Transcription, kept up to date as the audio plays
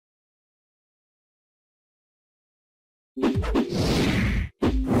Hey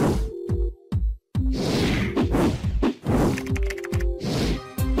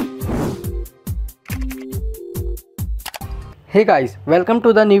guys, welcome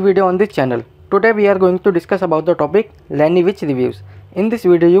to the new video on this channel. Today we are going to discuss about the topic Lannywitch Reviews. In this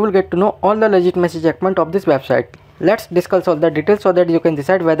video you will get to know all the legitimacy checkpoint of this website. Let's discuss all the details so that you can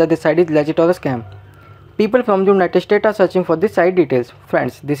decide whether this site is legit or a scam. People from the United States are searching for this site details.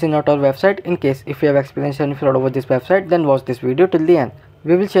 Friends, this is not our website. In case if you have experienced any fraud over this website, then watch this video till the end.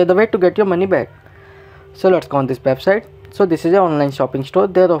 We will share the way to get your money back. So let's go on this website. So this is an online shopping store.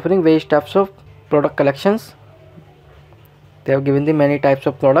 They are offering various types of product collections. They have given the many types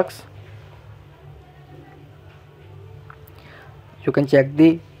of products. You can check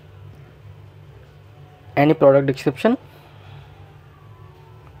the any product description.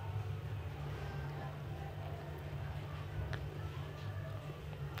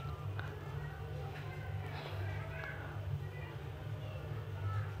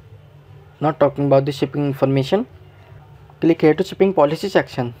 Not talking about the shipping information. Click here to shipping policy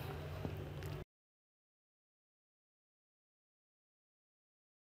section.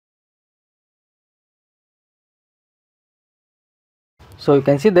 So you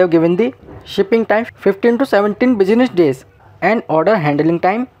can see they have given the shipping time 15 to 17 business days and order handling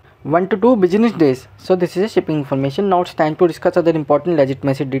time 1 to 2 business days. So this is a shipping information. Now it's time to discuss other important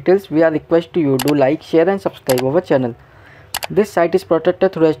legitimacy details. We are request to you do like, share and subscribe our channel. This site is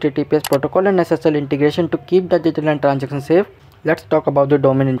protected through HTTPS protocol and SSL integration to keep the digital and transaction safe. Let's talk about the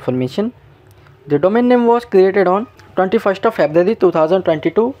domain information. The domain name was created on 21st of February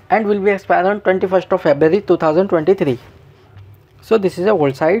 2022 and will be expired on 21st of February 2023. So this is a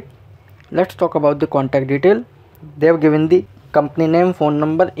old site. Let's talk about the contact detail. They have given the company name, phone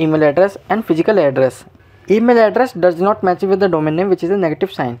number, email address and physical address. Email address does not match with the domain name, which is a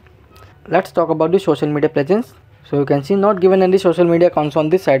negative sign. Let's talk about the social media presence. So you can see not given any social media accounts on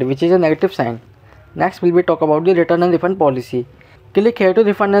this site, which is a negative sign. Next will be talk about the return and refund policy. Click here to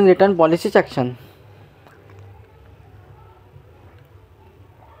refund and return policy section.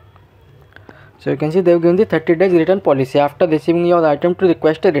 So you can see they have given the 30 days return policy after receiving your item to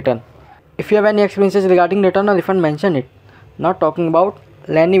request a return. If you have any experiences regarding return or refund, mention it. Now talking about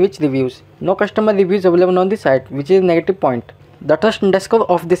Lannywitch Reviews. No customer reviews available on the site, which is a negative point. The trust index score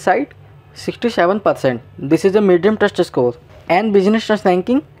of this site 67%. This is a medium trust score. And business trust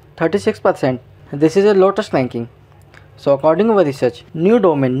ranking 36%. This is a low trust ranking. So according to our research, new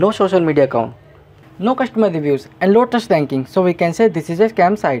domain, no social media account, no customer reviews and low trust ranking. So we can say this is a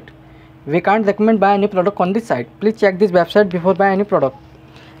scam site. We can't recommend buy any product on this site. Please check this website before buy any product.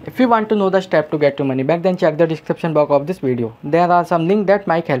 If you want to know the step to get your money back, then check the description box of this video. There are some links that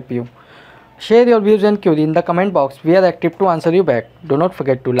might help you. Share your views and query in the comment box. We are active to answer you back. Do not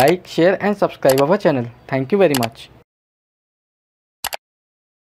forget to like, share and subscribe our channel. Thank you very much.